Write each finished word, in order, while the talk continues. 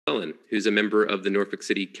Ellen, who's a member of the Norfolk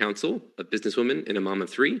City Council, a businesswoman and a mom of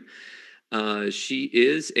three. She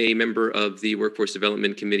is a member of the Workforce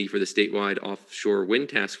Development Committee for the statewide Offshore Wind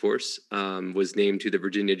Task Force, was named to the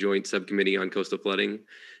Virginia Joint Subcommittee on Coastal Flooding,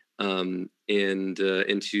 and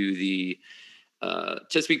into the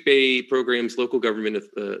Chesapeake Bay Program's Local Government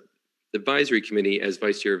Advisory Committee as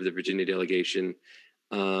vice chair of the Virginia delegation.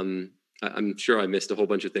 I'm sure I missed a whole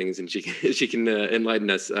bunch of things, and she can enlighten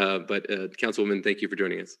us. But Councilwoman, thank you for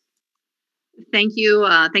joining us. Thank you.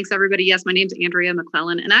 Thanks, everybody. Yes, my name's Andrea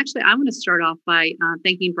McClellan. And actually, I want to start off by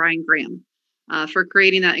thanking Brian Graham for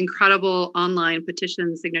creating that incredible online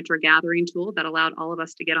petition signature gathering tool that allowed all of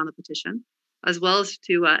us to get on the petition, as well as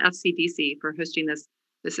to FCDC for hosting this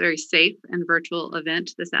very safe and virtual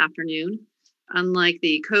event this afternoon. Unlike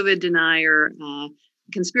the COVID denier,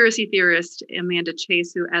 conspiracy theorist Amanda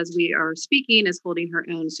Chase, who, as we are speaking, is holding her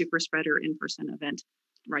own super spreader in-person event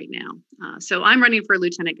right now. So I'm running for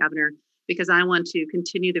Lieutenant Governor because I want to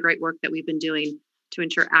continue the great work that we've been doing to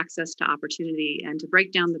ensure access to opportunity and to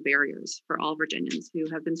break down the barriers for all Virginians who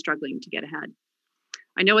have been struggling to get ahead.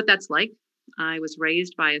 I know what that's like. I was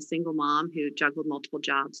raised by a single mom who juggled multiple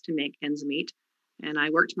jobs to make ends meet. And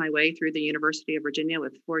I worked my way through the University of Virginia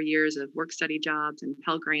with 4 years of work study jobs and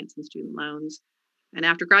Pell Grants and student loans. And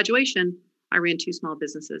after graduation, I ran 2 small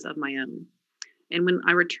businesses of my own. And when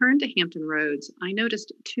I returned to Hampton Roads, I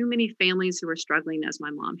noticed too many families who were struggling as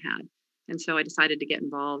my mom had. And so I decided to get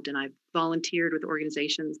involved, and I've volunteered with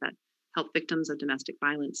organizations that help victims of domestic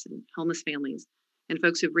violence and homeless families and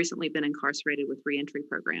folks who've recently been incarcerated with reentry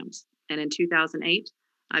programs. And in 2008,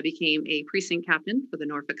 I became a precinct captain for the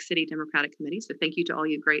Norfolk City Democratic Committee. So thank you to all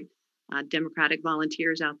you great Democratic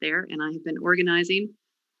volunteers out there. And I have been organizing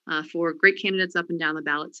for great candidates up and down the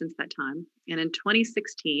ballot since that time. And in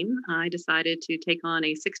 2016, I decided to take on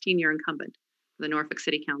a 16-year incumbent for the Norfolk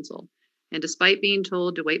City Council. And despite being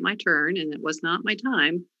told to wait my turn, and it was not my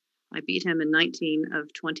time, I beat him in 19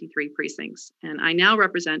 of 23 precincts. And I now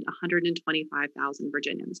represent 125,000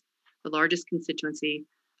 Virginians, the largest constituency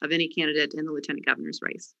of any candidate in the lieutenant governor's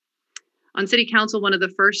race. On city council, one of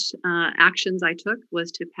the first actions I took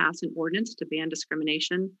was to pass an ordinance to ban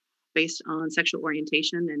discrimination based on sexual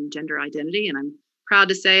orientation and gender identity. And I'm proud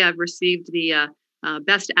to say I've received the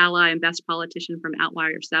Best Ally and Best Politician from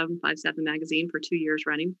Outlier 757 magazine for 2 years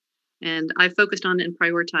running. And I've focused on and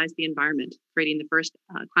prioritized the environment, creating the first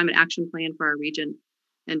climate action plan for our region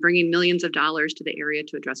and bringing millions of dollars to the area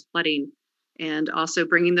to address flooding, and also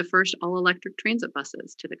bringing the first all-electric transit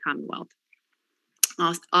buses to the Commonwealth.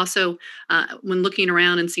 Also, when looking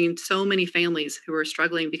around and seeing so many families who are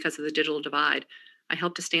struggling because of the digital divide, I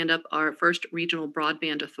helped to stand up our first regional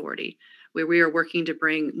broadband authority, where we are working to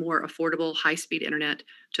bring more affordable, high-speed internet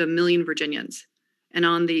to 1 million Virginians. And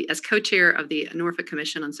as co-chair of the Norfolk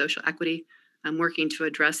Commission on Social Equity, I'm working to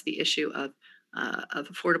address the issue of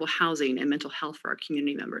affordable housing and mental health for our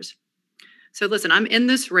community members. So listen, I'm in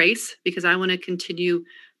this race because I want to continue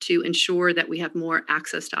to ensure that we have more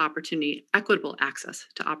access to opportunity, equitable access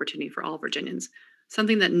to opportunity for all Virginians,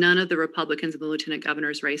 something that none of the Republicans in the lieutenant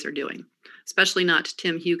governor's race are doing, especially not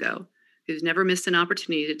Tim Hugo, who's never missed an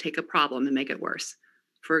opportunity to take a problem and make it worse.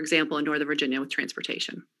 For example, in Northern Virginia with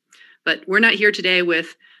transportation. But we're not here today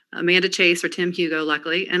with Amanda Chase or Tim Hugo,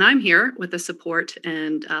 luckily, and I'm here with the support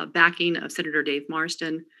and backing of Senator Dave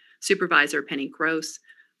Marsden, Supervisor Penny Gross,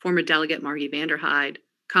 former Delegate Margie Vanderhyde,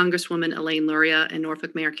 Congresswoman Elaine Luria, and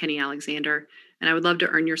Norfolk Mayor Kenny Alexander. And I would love to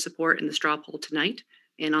earn your support in the straw poll tonight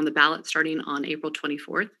and on the ballot starting on April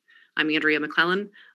 24th. I'm Andrea McClellan.